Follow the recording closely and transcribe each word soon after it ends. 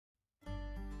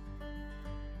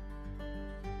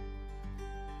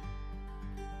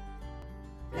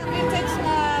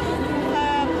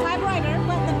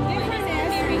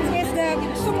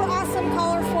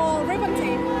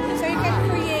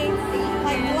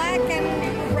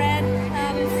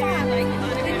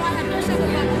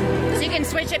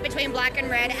switch it between black and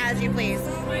red as you please.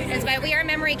 It's by We Are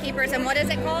Memory Keepers, and what is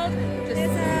it called? It's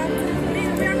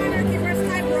We Are Memory Keepers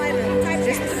typewriter.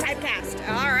 Just Typecast.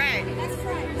 All right. Let's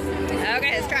try it.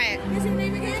 Okay, let's try it. What's your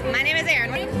name again? My name is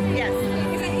Erin. Yes.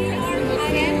 Is it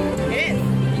E-R-I-N? It is.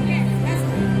 Okay.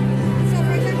 So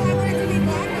for example, I want it to be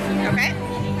black. Okay.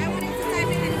 I want it to type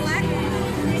it in black.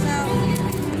 So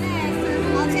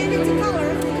I'll change it to color.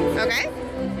 Okay.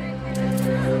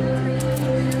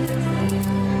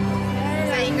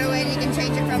 So you can go in, you can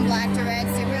change it from black to red,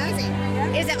 super easy.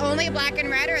 Is it only black and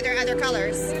red, or are there other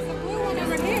colors? There's a blue one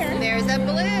over here. There's a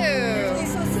blue.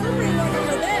 There's a silvery one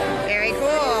over there. Very You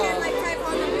cool. can like type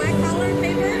on the black color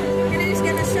paper, and then it's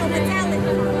gonna show metallic.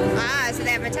 Ah, so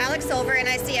they have metallic silver, and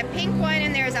I see a pink one,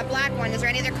 and there's a black one. Is there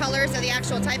any other colors of the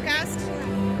actual Typecast?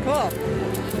 Cool.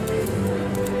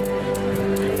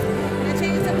 Can I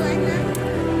change it to black now?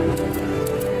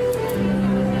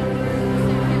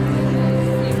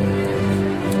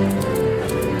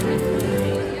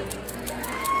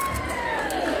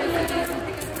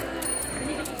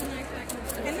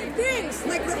 And it dings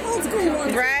like the old school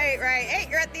one. Right, right. Hey,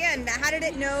 you're at the end. How did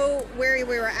it know where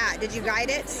we were at? Did you guide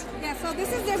it? Yeah, so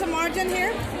there's a margin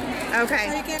here. So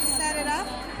Okay. you can set it up.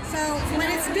 So when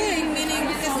it's ding, meaning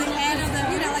it's the edge of the,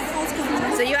 like the old school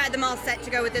one. So you had them all set to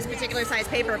go with this particular size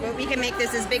paper, but we can make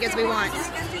this as big as we want.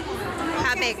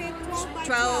 How big?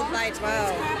 12 by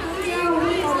 12. Scrapbooking or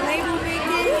label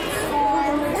making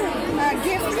or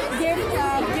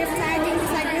gift tagging,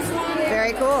 just like this one.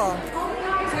 Very cool.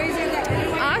 So you say that.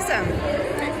 Awesome.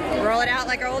 Roll it out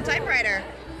like our old typewriter.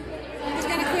 I'm just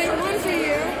gonna create one for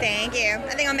you. Thank you.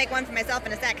 I think I'll make one for myself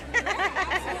in a sec.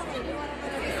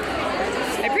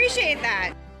 I appreciate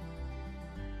that.